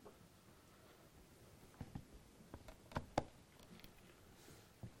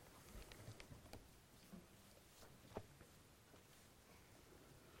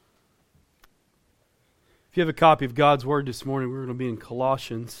If you have a copy of God's Word this morning, we're going to be in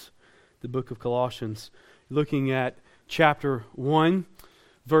Colossians, the book of Colossians, looking at chapter 1,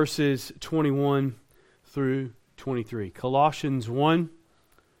 verses 21 through 23. Colossians 1,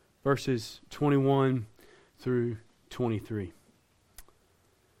 verses 21 through 23.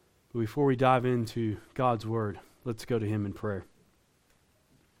 But before we dive into God's Word, let's go to Him in prayer.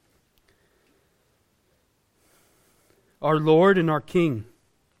 Our Lord and our King,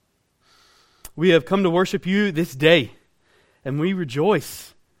 we have come to worship You this day, and we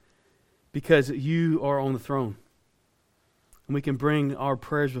rejoice because You are on the throne. And we can bring our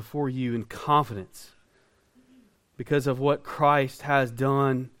prayers before You in confidence because of what Christ has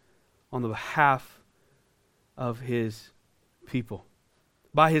done on the behalf of His people.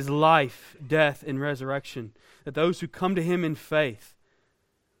 By His life, death, and resurrection, that those who come to Him in faith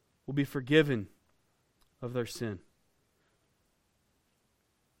will be forgiven of their sin.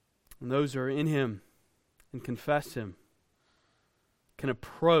 And those who are in Him and confess Him can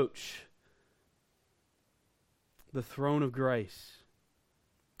approach the throne of grace.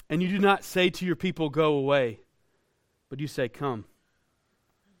 And You do not say to Your people, "Go away," but You say, "Come."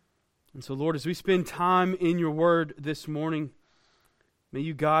 And so, Lord, as we spend time in Your Word this morning, may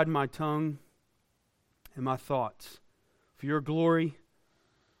You guide my tongue and my thoughts for Your glory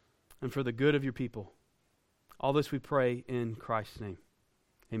and for the good of Your people. All this we pray in Christ's name.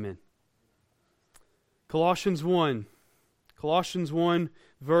 Amen. Colossians 1,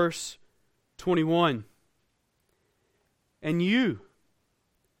 verse 21. And you,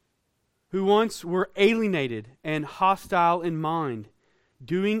 who once were alienated and hostile in mind,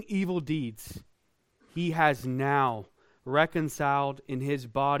 doing evil deeds, He has now reconciled in His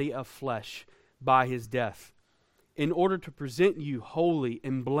body of flesh by His death, in order to present you holy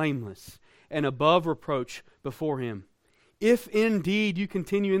and blameless and above reproach before Him. If indeed you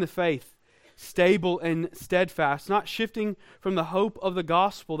continue in the faith, stable and steadfast, not shifting from the hope of the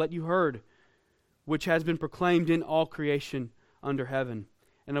gospel that you heard, which has been proclaimed in all creation under heaven,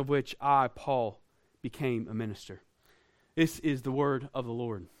 and of which I, Paul, became a minister. This is the word of the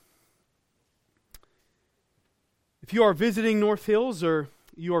Lord. If you are visiting North Hills or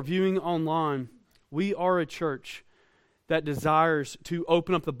you are viewing online, we are a church that desires to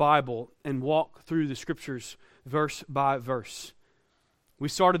open up the Bible and walk through the Scriptures verse by verse. We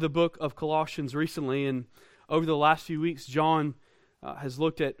started the book of Colossians recently, and over the last few weeks, John has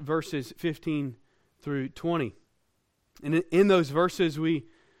looked at verses 15 through 20. And in those verses, we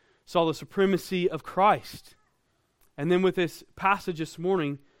saw the supremacy of Christ. And then with this passage this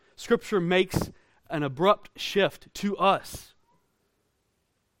morning, Scripture makes an abrupt shift to us.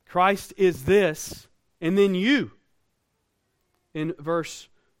 Christ is this, and then you, in verse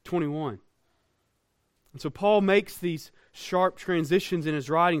 21. And so Paul makes these sharp transitions in his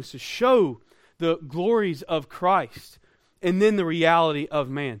writings to show the glories of Christ and then the reality of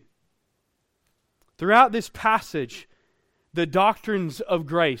man. Throughout this passage, the doctrines of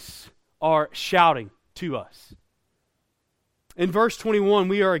grace are shouting to us. In verse 21,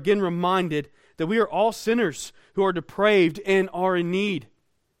 we are again reminded that we are all sinners who are depraved and are in need.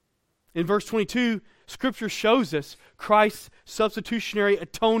 In verse 22, Scripture shows us Christ's substitutionary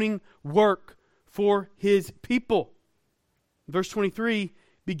atoning work for His people. Verse 23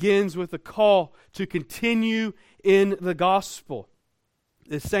 begins with a call to continue in the gospel.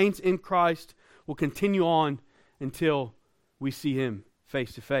 The saints in Christ will continue on until we see Him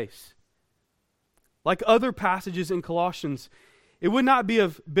face to face. Like other passages in Colossians, it would not be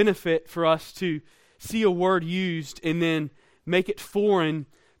of benefit for us to see a word used and then make it foreign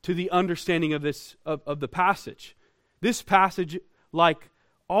to the understanding of the passage. This passage, like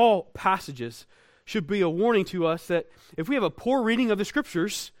all passages, should be a warning to us that if we have a poor reading of the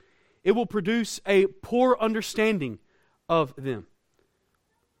Scriptures, it will produce a poor understanding of them.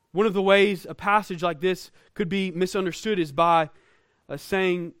 One of the ways a passage like this could be misunderstood is by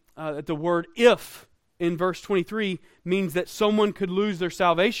saying that the word "if" in verse 23 means that someone could lose their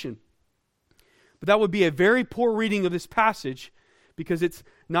salvation. But that would be a very poor reading of this passage because it's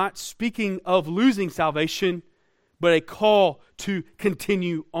not speaking of losing salvation, but a call to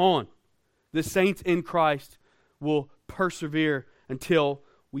continue on. The saints in Christ will persevere until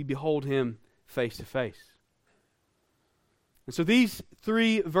we behold Him face to face. And so these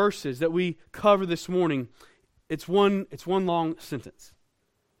three verses that we cover this morning, it's one long sentence.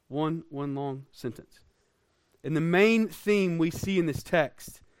 One long sentence. And the main theme we see in this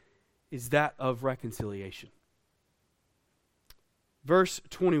text is that of reconciliation. Verse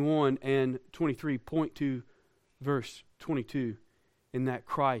 21 and 23 point to verse 22 in that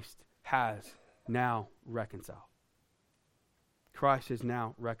Christ has now reconciled. Christ is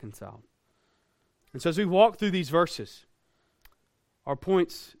now reconciled. And so as we walk through these verses, our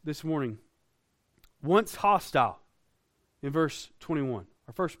points this morning, once hostile in verse 21.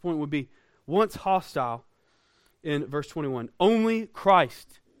 Our first point would be once hostile in verse 21. Only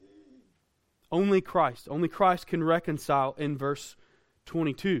Christ can reconcile in verse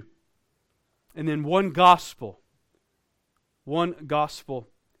 22. And then one gospel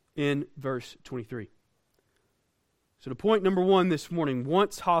in verse 23. So to point number one this morning,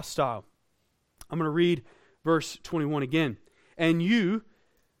 once hostile. I'm going to read verse 21 again. And you,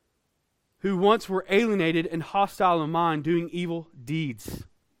 who once were alienated and hostile in mind, doing evil deeds.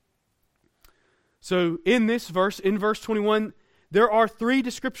 So in this verse, in verse 21, there are three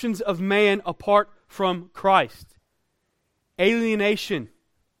descriptions of man apart from Christ. Alienation,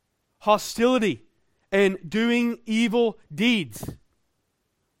 hostility, and doing evil deeds.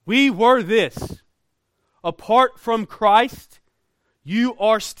 We were this. Apart from Christ, you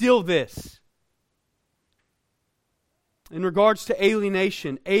are still this. In regards to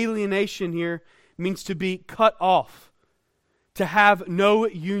alienation here means to be cut off, to have no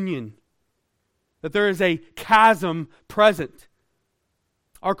union, that there is a chasm present.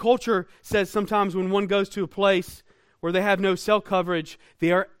 Our culture says sometimes when one goes to a place where they have no cell coverage,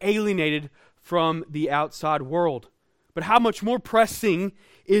 they are alienated from the outside world. But how much more pressing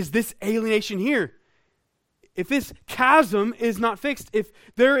is this alienation here? If this chasm is not fixed, if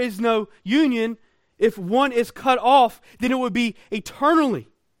there is no union, if one is cut off, then it would be eternally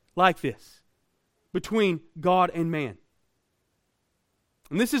like this between God and man.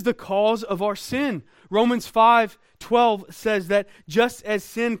 And this is the cause of our sin. Romans 5:12 says that just as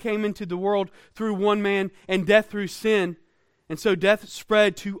sin came into the world through one man and death through sin, and so death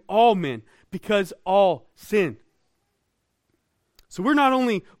spread to all men because all sinned. So we're not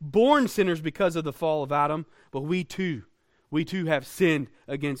only born sinners because of the fall of Adam, but we too have sinned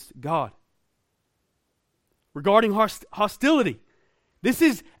against God. Regarding hostility, this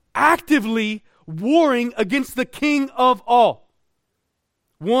is actively warring against the King of all.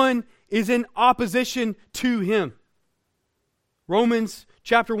 One is in opposition to Him. Romans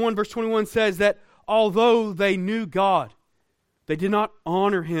chapter 1 verse 21 says that although they knew God, they did not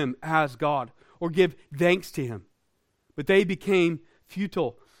honor Him as God or give thanks to Him. But they became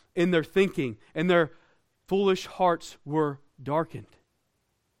futile in their thinking, and their foolish hearts were darkened.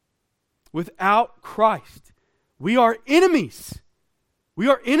 Without Christ, we are enemies. We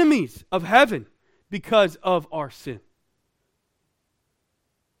are enemies of heaven because of our sin.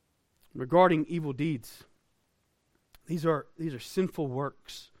 Regarding evil deeds, these are sinful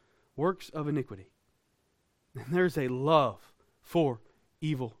works of iniquity. And there's a love for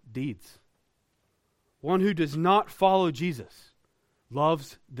evil deeds. One who does not follow Jesus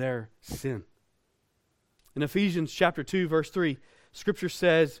loves their sin. In Ephesians chapter 2, verse 3, Scripture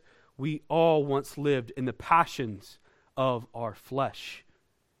says, we all once lived in the passions of our flesh,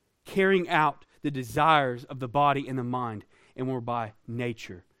 carrying out the desires of the body and the mind, and were by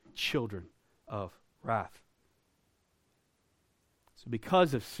nature children of wrath. So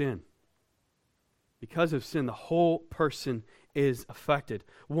because of sin, the whole person is affected.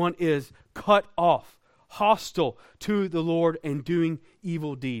 One is cut off, hostile to the Lord and doing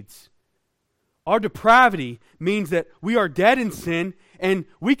evil deeds. Our depravity means that we are dead in sin and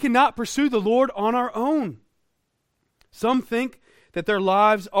we cannot pursue the Lord on our own. Some think that their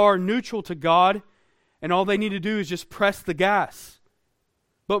lives are neutral to God and all they need to do is just press the gas.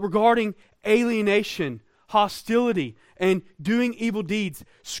 But regarding alienation, hostility, and doing evil deeds,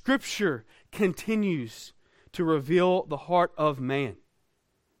 Scripture continues to reveal the heart of man.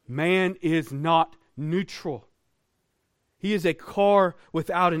 Man is not neutral. He is a car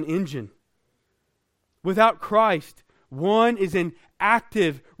without an engine. Without Christ, one is in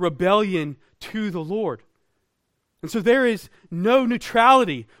active rebellion to the Lord. And so there is no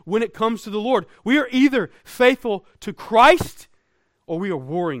neutrality when it comes to the Lord. We are either faithful to Christ or we are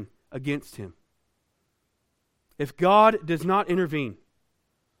warring against Him. If God does not intervene,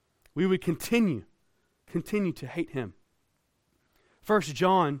 we would continue to hate Him. 1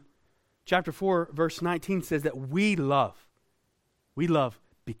 John chapter 4, verse 19 says that we love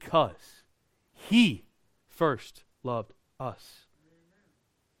because He first loved us.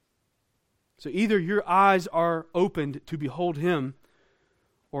 So either your eyes are opened to behold Him,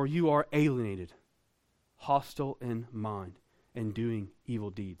 or you are alienated, hostile in mind, and doing evil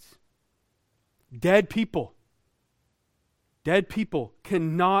deeds. Dead people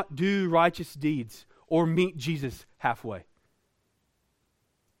cannot do righteous deeds or meet Jesus halfway.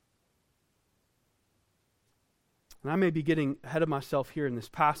 And I may be getting ahead of myself here in this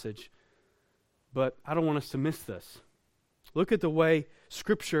passage, but I don't want us to miss this. Look at the way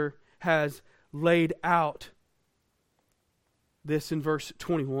Scripture has laid out this in verse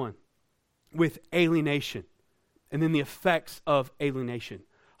 21 with alienation, and then the effects of alienation,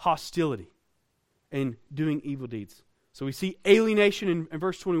 hostility, and doing evil deeds. So we see alienation in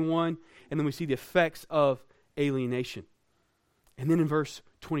verse 21, and then we see the effects of alienation. And then in verse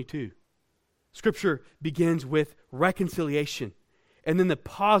 22, Scripture begins with reconciliation, and then the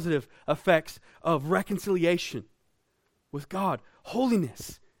positive effects of reconciliation with God.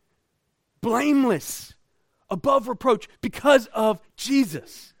 Holiness, blameless, above reproach because of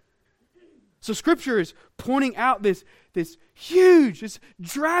Jesus. So Scripture is pointing out this huge, this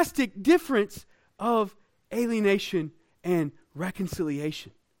drastic difference of alienation and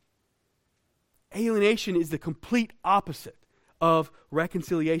reconciliation. Alienation is the complete opposite of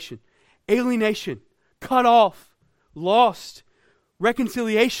reconciliation. Alienation, cut off, lost.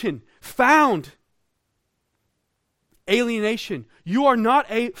 Reconciliation, found. Alienation, you are not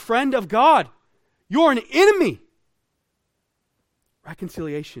a friend of God. You are an enemy.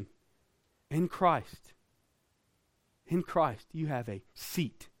 Reconciliation, in Christ. In Christ, you have a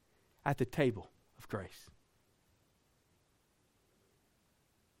seat at the table of grace.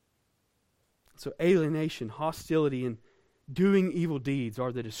 So alienation, hostility, and doing evil deeds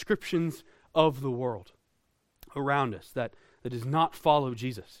are the descriptions of the world around us that does not follow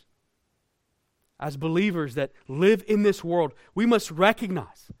Jesus. As believers that live in this world, we must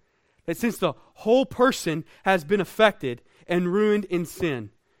recognize that since the whole person has been affected and ruined in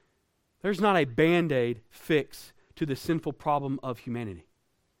sin, there's not a Band-Aid fix to the sinful problem of humanity.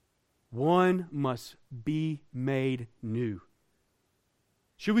 One must be made new.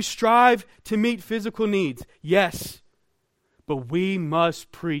 Should we strive to meet physical needs? Yes. But we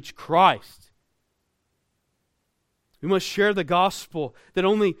must preach Christ. We must share the gospel that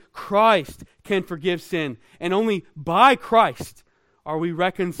only Christ can forgive sin, and only by Christ are we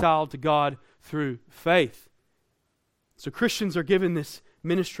reconciled to God through faith. So Christians are given this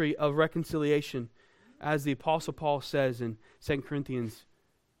ministry of reconciliation, as the Apostle Paul says in 2 Corinthians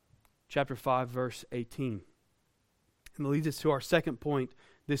chapter 5, verse 18. And that leads us to our second point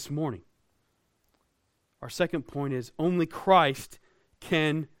this morning. Our second point is only Christ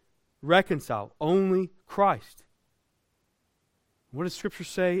can reconcile. Only Christ. What does Scripture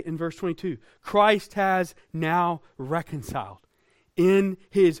say in verse 22? Christ has now reconciled in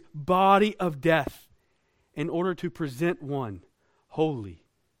His body of death in order to present one holy,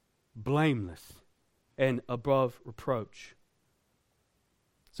 blameless, and above reproach.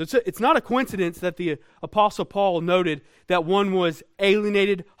 So it's not a coincidence that the Apostle Paul noted that one was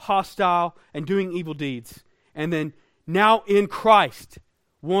alienated, hostile, and doing evil deeds. And then now in Christ,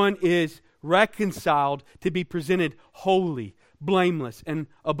 one is reconciled to be presented holy, blameless, and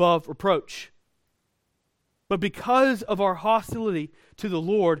above reproach. But because of our hostility to the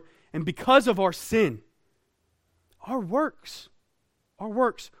Lord and because of our sin, our works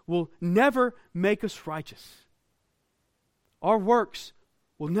will never make us righteous. Our works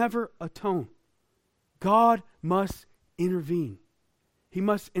will never atone. God must intervene. He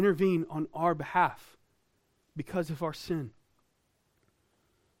must intervene on our behalf because of our sin.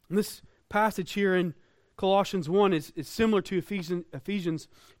 And this passage here in Colossians 1 is similar to Ephesians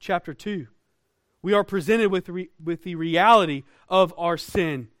chapter 2. We are presented with the reality of our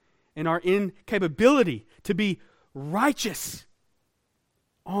sin and our incapability to be righteous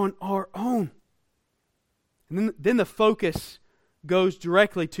on our own. And then the focus goes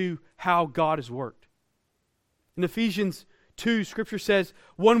directly to how God has worked. In Ephesians 2, Scripture says,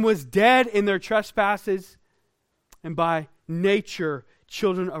 one was dead in their trespasses and by nature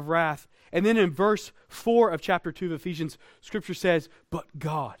children of wrath. And then in verse 4 of chapter 2 of Ephesians, Scripture says, but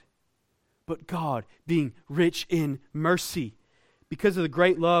God, being rich in mercy, because of the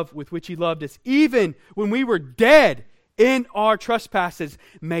great love with which He loved us, even when we were dead in our trespasses,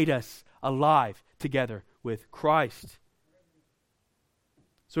 made us alive together with Christ.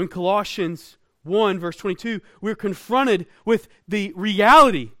 So in Colossians 1, verse 22, we're confronted with the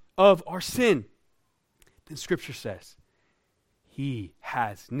reality of our sin. Then Scripture says, He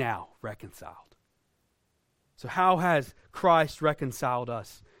has now reconciled. So how has Christ reconciled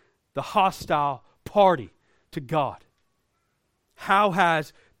us, the hostile party, to God? How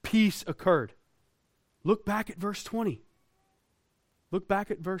has peace occurred? Look back at verse 20. Look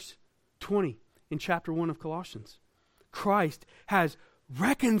back at verse 20 in chapter 1 of Colossians. Christ has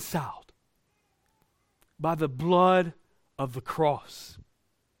reconciled by the blood of the cross.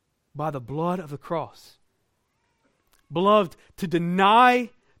 By the blood of the cross. Beloved, to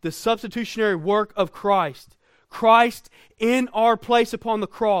deny the substitutionary work of Christ in our place upon the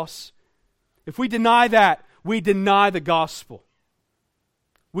cross, if we deny that, we deny the gospel.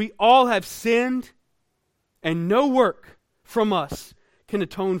 We all have sinned, and no work from us can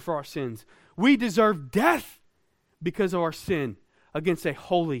atone for our sins. We deserve death because of our sin against a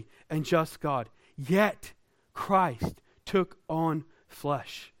holy and just God. Yet, Christ took on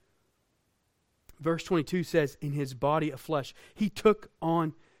flesh. Verse 22 says, in his body of flesh, he took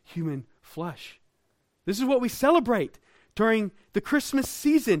on human flesh. This is what we celebrate during the Christmas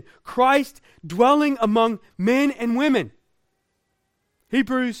season. Christ dwelling among men and women.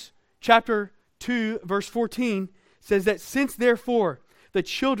 Hebrews chapter 2, verse 14 says that since therefore the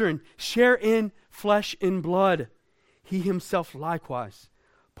children share in flesh and blood, he himself likewise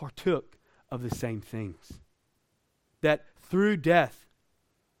partook of the same things, that through death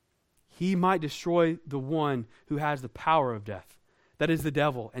he might destroy the one who has the power of death, that is the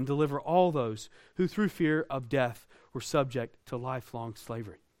devil, and deliver all those who through fear of death were subject to lifelong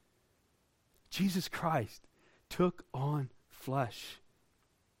slavery. Jesus Christ took on flesh,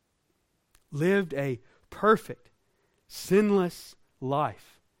 lived a perfect, sinless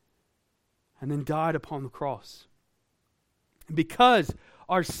life, and then died upon the cross. And because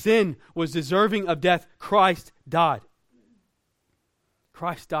our sin was deserving of death, Christ died.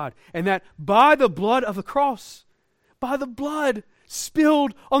 Christ died. And that by the blood of the cross, by the blood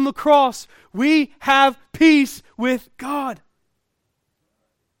spilled on the cross, we have peace with God.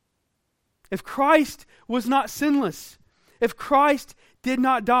 If Christ was not sinless, if Christ did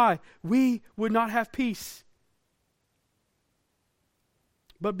not die, we would not have peace.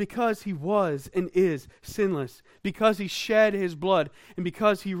 But because he was and is sinless, because he shed his blood, and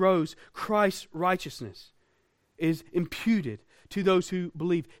because he rose, Christ's righteousness is imputed to those who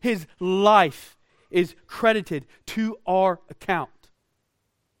believe. His life is credited to our account.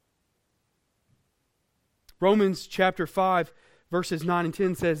 Romans chapter 5, verses 9 and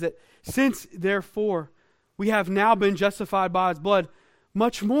 10 says that, since therefore we have now been justified by his blood,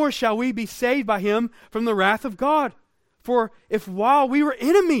 much more shall we be saved by him from the wrath of God. For if while we were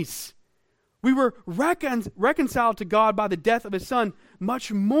enemies, we were reconciled to God by the death of his Son,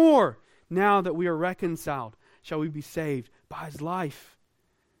 much more, now that we are reconciled, shall we be saved by his life.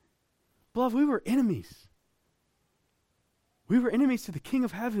 Beloved, we were enemies. We were enemies to the King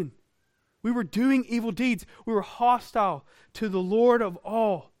of heaven. We were doing evil deeds. We were hostile to the Lord of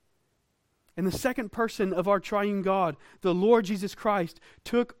all. And the second person of our triune God, the Lord Jesus Christ,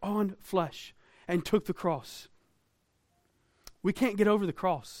 took on flesh and took the cross. We can't get over the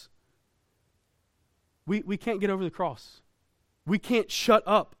cross. We can't get over the cross. We can't shut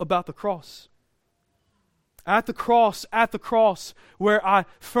up about the cross. At the cross where I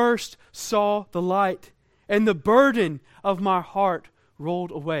first saw the light and the burden of my heart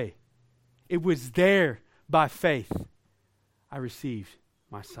rolled away. It was there by faith I received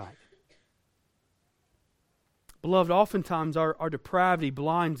my sight. Beloved, oftentimes our depravity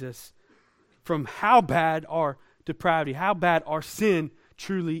blinds us from how bad our depravity, how bad our sin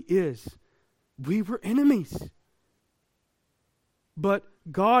truly is. We were enemies. But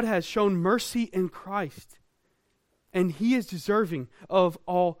God has shown mercy in Christ, and he is deserving of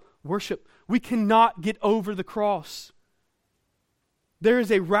all worship. We cannot get over the cross. There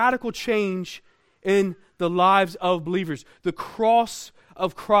is a radical change in the lives of believers. The cross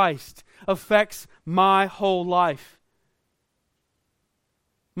of Christ affects my whole life.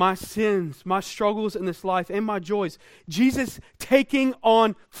 My sins, my struggles in this life, and my joys. Jesus taking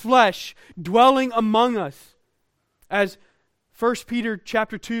on flesh, dwelling among us. As 1 Peter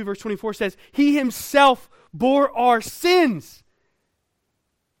chapter 2, verse 24 says, he himself bore our sins.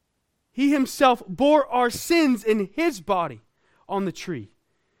 He himself bore our sins in his body on the tree,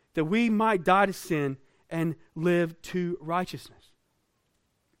 that we might die to sin and live to righteousness.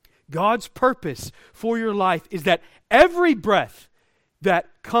 God's purpose for your life is that every breath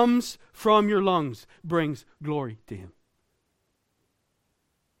that comes from your lungs brings glory to him.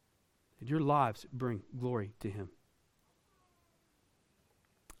 And your lives bring glory to him.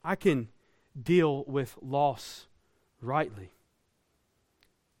 I can deal with loss rightly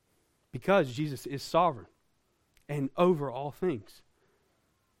because Jesus is sovereign and over all things.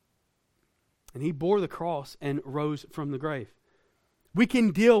 And he bore the cross and rose from the grave. We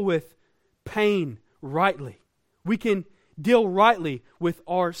can deal with pain rightly. We can deal rightly with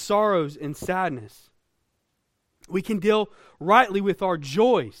our sorrows and sadness. We can deal rightly with our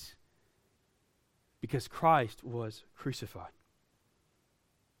joys because Christ was crucified.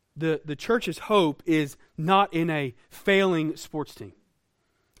 The church's hope is not in a failing sports team.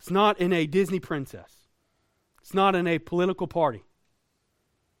 It's not in a Disney princess. It's not in a political party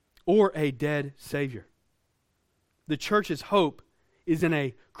or a dead Savior. The church's hope is in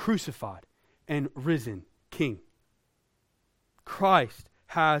a crucified and risen King. Christ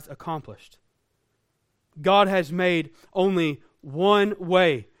has accomplished. God has made only one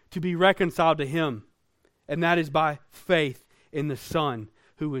way to be reconciled to Him, and that is by faith in the Son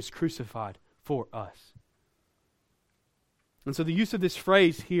who was crucified for us. And so the use of this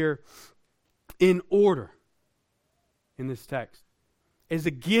phrase here, in order, in this text, is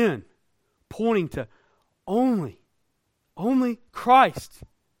again pointing to only Christ.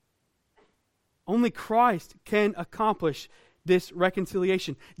 Only Christ can accomplish this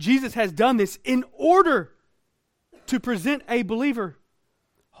reconciliation. Jesus has done this in order to present a believer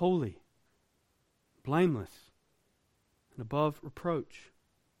holy, blameless, and above reproach.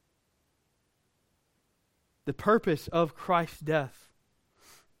 The purpose of Christ's death,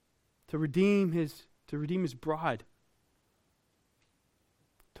 to redeem his bride,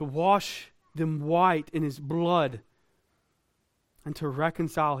 to wash them white in His blood, and to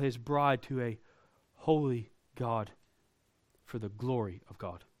reconcile His bride to a holy God for the glory of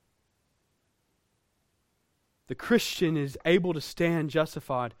God. The Christian is able to stand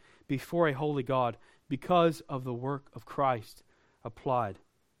justified before a holy God because of the work of Christ applied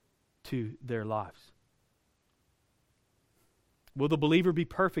to their lives. Will the believer be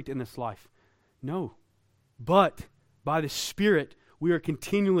perfect in this life? No. But by the Spirit, we are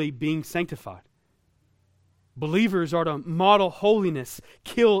continually being sanctified. Believers are to model holiness,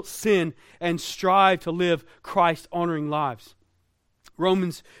 kill sin, and strive to live Christ-honoring lives.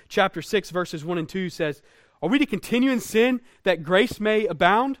 Romans chapter 6, verses 1 and 2 says, "Are we to continue in sin that grace may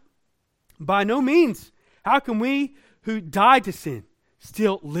abound? By no means. How can we who died to sin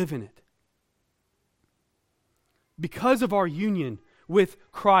still live in it?" Because of our union with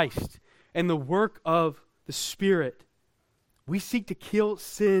Christ and the work of the Spirit, we seek to kill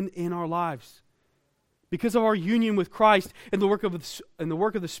sin in our lives. Because of our union with Christ and the work of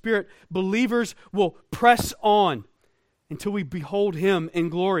the Spirit, believers will press on until we behold Him in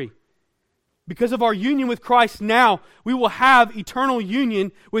glory. Because of our union with Christ now, we will have eternal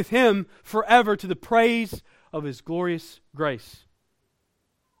union with Him forever to the praise of His glorious grace.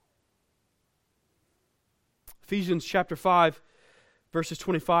 Ephesians chapter 5, verses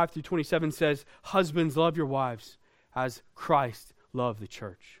 25 through 27 says, "Husbands, love your wives as Christ loved the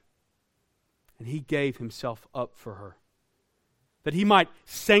church. And He gave Himself up for her, that He might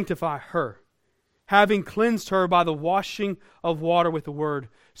sanctify her, having cleansed her by the washing of water with the word,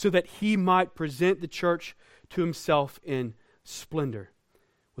 so that He might present the church to Himself in splendor,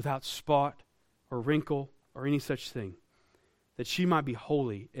 without spot or wrinkle or any such thing, that she might be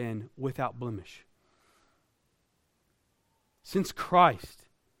holy and without blemish." Since Christ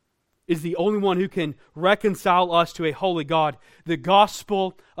is the only one who can reconcile us to a holy God, the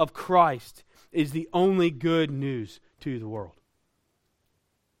gospel of Christ is the only good news to the world.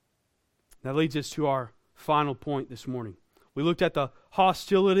 That leads us to our final point this morning. We looked at the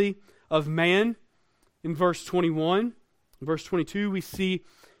hostility of man in verse 21. In verse 22, we see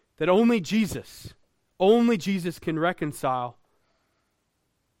that only Jesus can reconcile.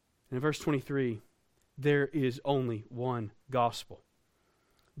 And in verse 23, there is only one gospel.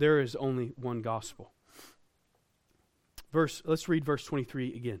 There is only one gospel. Let's read verse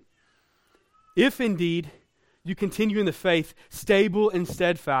 23 again. "If indeed you continue in the faith, stable and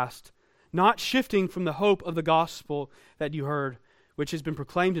steadfast, not shifting from the hope of the gospel that you heard, which has been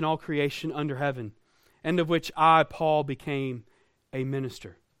proclaimed in all creation under heaven, and of which I, Paul, became a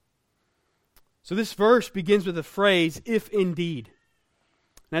minister." So this verse begins with the phrase, "if indeed."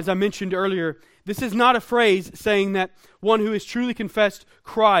 And as I mentioned earlier, this is not a phrase saying that one who has truly confessed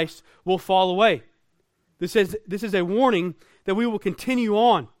Christ will fall away. This is a warning that we will continue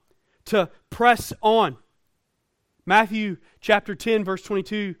on, to press on. Matthew chapter 10, verse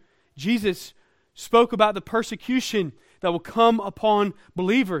 22, Jesus spoke about the persecution that will come upon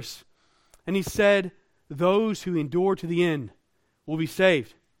believers. And He said, "Those who endure to the end will be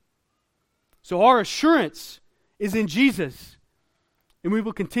saved." So our assurance is in Jesus, and we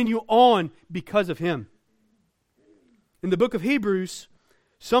will continue on because of Him. In the book of Hebrews,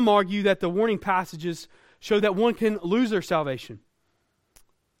 some argue that the warning passages show that one can lose their salvation.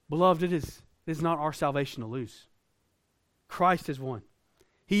 Beloved, it is not our salvation to lose. Christ has won.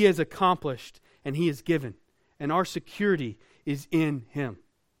 He has accomplished and He has given. And our security is in Him.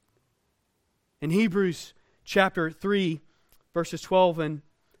 In Hebrews chapter 3, verses 12 and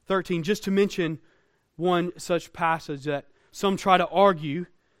 13, just to mention one such passage that some try to argue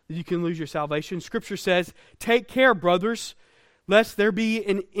that you can lose your salvation. Scripture says, "Take care, brothers, lest there be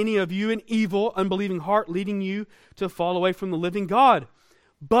in any of you an evil, unbelieving heart leading you to fall away from the living God.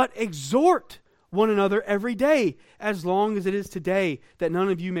 But exhort one another every day, as long as it is today, that none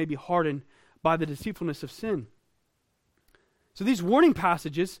of you may be hardened by the deceitfulness of sin." So these warning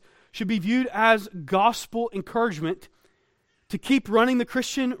passages should be viewed as gospel encouragement to keep running the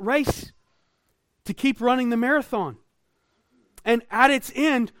Christian race, to keep running the marathon. And at its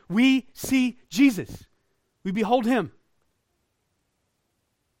end, we see Jesus. We behold Him.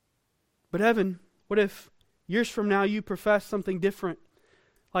 But Evan, what if years from now you profess something different,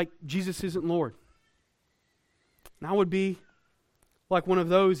 like Jesus isn't Lord? And I would be like one of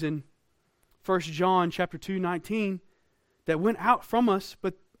those in 1 John chapter 2:19 that went out from us,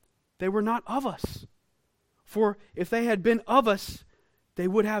 but they were not of us. For if they had been of us, they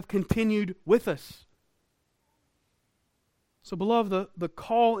would have continued with us. So beloved, the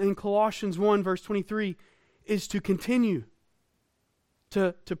call in Colossians 1 verse 23 is to continue,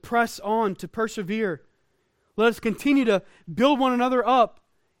 to press on, to persevere. Let us continue to build one another up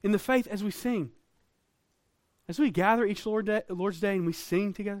in the faith as we sing. As we gather each Lord's Day and we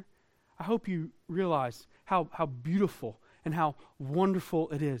sing together, I hope you realize how beautiful and how wonderful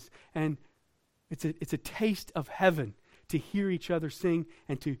it is. And it's a taste of heaven to hear each other sing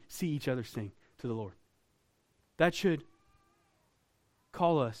and to see each other sing to the Lord. That should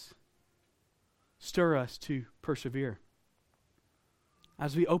call us, stir us to persevere.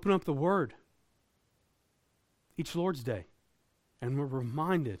 As we open up the Word each Lord's Day and we're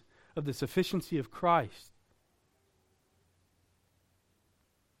reminded of the sufficiency of Christ,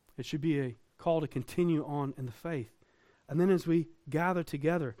 it should be a call to continue on in the faith. And then as we gather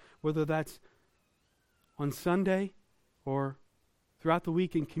together, whether that's on Sunday or throughout the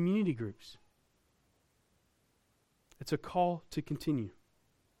week in community groups, it's a call to continue.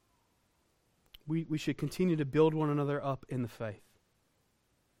 We should continue to build one another up in the faith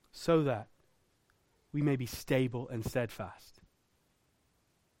so that we may be stable and steadfast.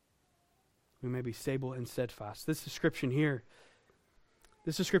 We may be stable and steadfast. This description here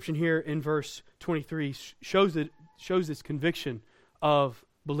in verse 23 shows this conviction of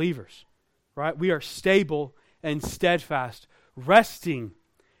believers, right? We are stable and steadfast, resting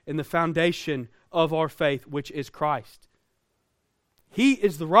in the foundation of our faith, which is Christ. He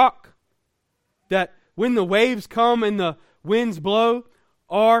is the rock that when the waves come and the winds blow,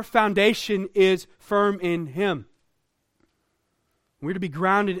 our foundation is firm in Him. We're to be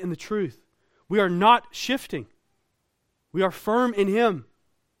grounded in the truth. We are not shifting. We are firm in Him.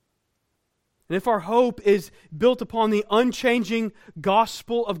 And if our hope is built upon the unchanging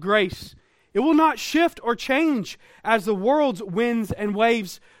gospel of grace, it will not shift or change as the world's winds and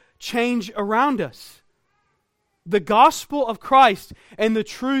waves change around us. The gospel of Christ and the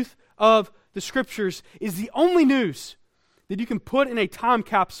truth of the Scriptures is the only news that you can put in a time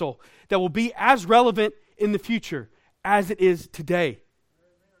capsule that will be as relevant in the future as it is today.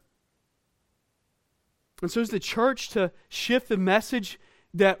 And so is the church to shift the message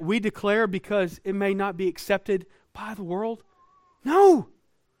that we declare because it may not be accepted by the world? No.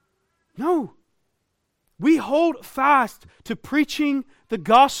 We hold fast to preaching the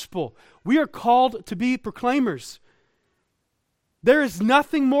gospel. We are called to be proclaimers. There is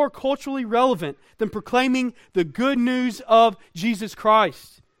nothing more culturally relevant than proclaiming the good news of Jesus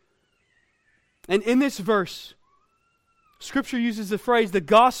Christ. And in this verse, Scripture uses the phrase, the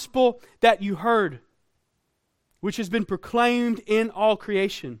gospel that you heard, which has been proclaimed in all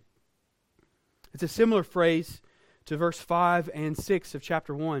creation. It's a similar phrase to verse 5 and 6 of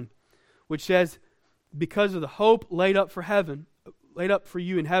chapter 1, which says, because of the hope laid up for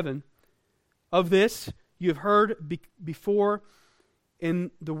you in heaven, of this you have heard before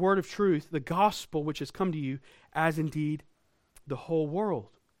in the word of truth, the gospel which has come to you, as indeed the whole world.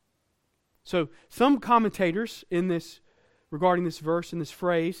 So some commentators regarding this verse and this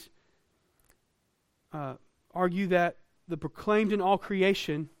phrase argue that the proclaimed in all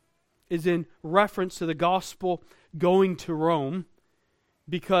creation is in reference to the gospel going to Rome,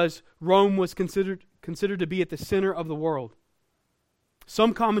 because Rome was considered to be at the center of the world.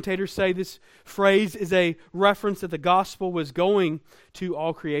 Some commentators say this phrase is a reference that the gospel was going to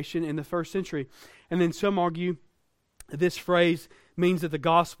all creation in the first century. And then some argue this phrase means that the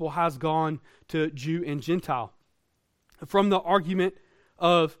gospel has gone to Jew and Gentile. From the argument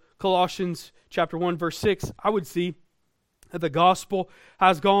of Colossians chapter 1 verse 6, I would see that the gospel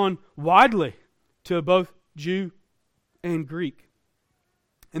has gone widely to both Jew and Greek.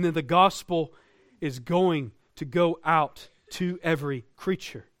 And that the gospel is going to go out to every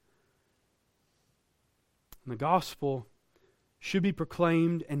creature. And the gospel should be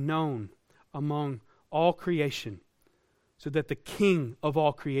proclaimed and known among all creation, so that the King of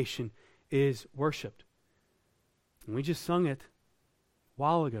all creation is worshipped. And we just sung it a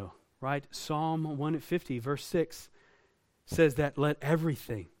while ago, right? Psalm 150 verse 6 says that let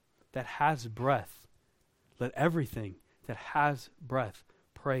everything that has breath that has breath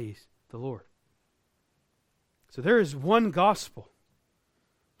praise the Lord. So there is one gospel.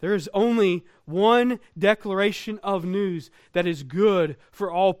 There is only one declaration of news that is good for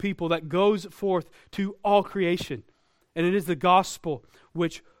all people, that goes forth to all creation. And it is the gospel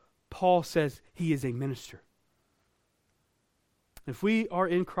which Paul says he is a minister. If we are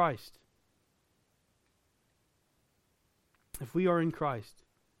in Christ,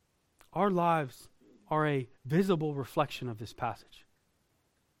 our lives are a visible reflection of this passage.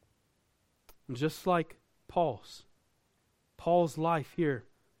 And just like Paul's life here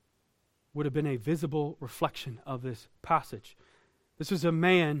would have been a visible reflection of this passage. This was a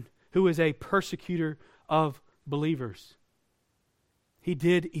man who was a persecutor of believers. He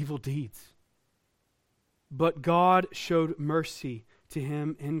did evil deeds. But God showed mercy to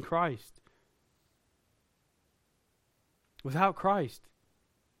him in Christ. Without Christ,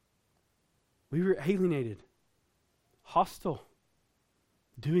 we were alienated, hostile,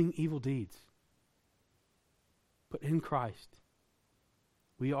 doing evil deeds. But in Christ,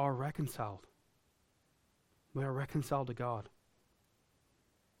 we are reconciled. We are reconciled to God.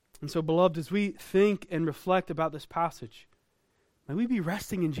 And so, beloved, as we think and reflect about this passage, may we be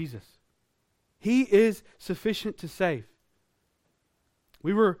resting in Jesus. He is sufficient to save.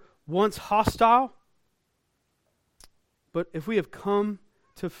 We were once hostile, but if we have come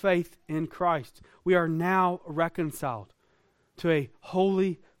to faith in Christ, we are now reconciled to a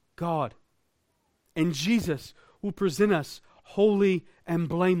holy God. And Jesus will present us holy and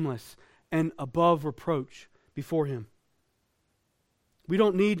blameless and above reproach before Him. We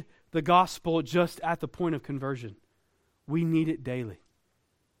don't need the gospel just at the point of conversion. We need it daily.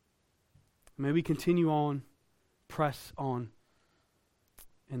 May we continue on, press on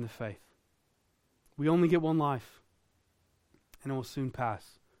in the faith. We only get one life, and it will soon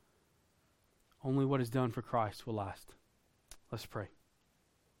pass. Only what is done for Christ will last. Let's pray.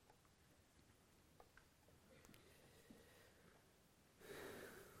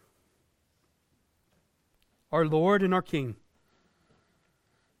 Our Lord and our King,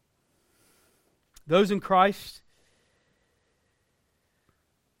 those in Christ,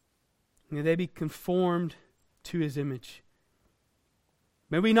 may they be conformed to His image.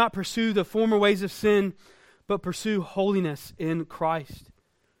 May we not pursue the former ways of sin, but pursue holiness in Christ.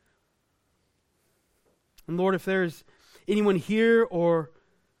 And Lord, if there is anyone here or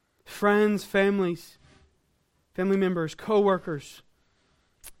friends, family members, co-workers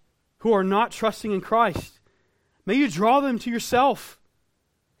who are not trusting in Christ, may you draw them to yourself,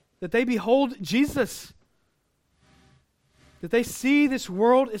 that they behold Jesus, that they see this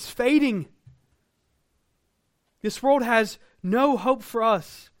world is fading. This world has no hope for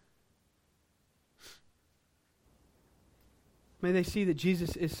us. May they see that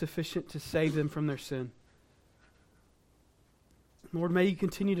Jesus is sufficient to save them from their sin. Lord, may you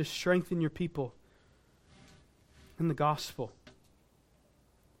continue to strengthen your people in the gospel.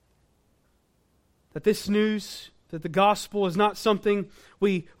 That this news, that the gospel is not something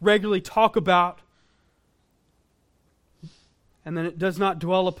we regularly talk about, and then it does not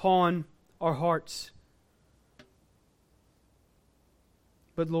dwell upon our hearts.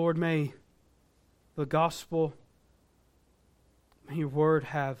 But Lord, may the gospel, may your word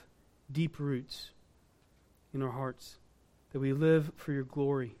have deep roots in our hearts, that we live for your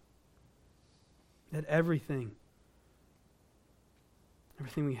glory, that everything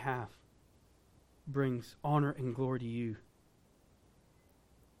we have brings honor and glory to you.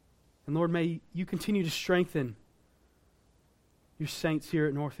 And Lord, may you continue to strengthen your saints here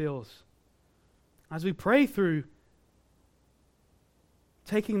at North Hills as we pray through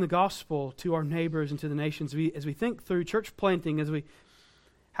taking the gospel to our neighbors and to the nations, as we think through church planting, as we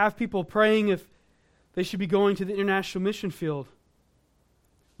have people praying if they should be going to the international mission field.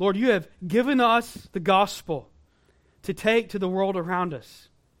 Lord, you have given us the gospel to take to the world around us.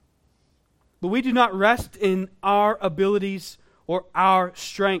 But we do not rest in our abilities or our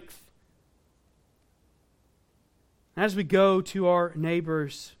strength. As we go to our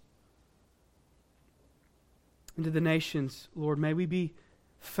neighbors and to the nations, Lord, may we be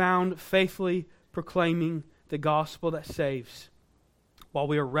found faithfully proclaiming the gospel that saves while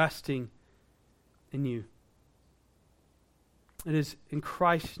we are resting in you. It is in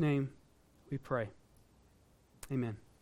Christ's name we pray. Amen.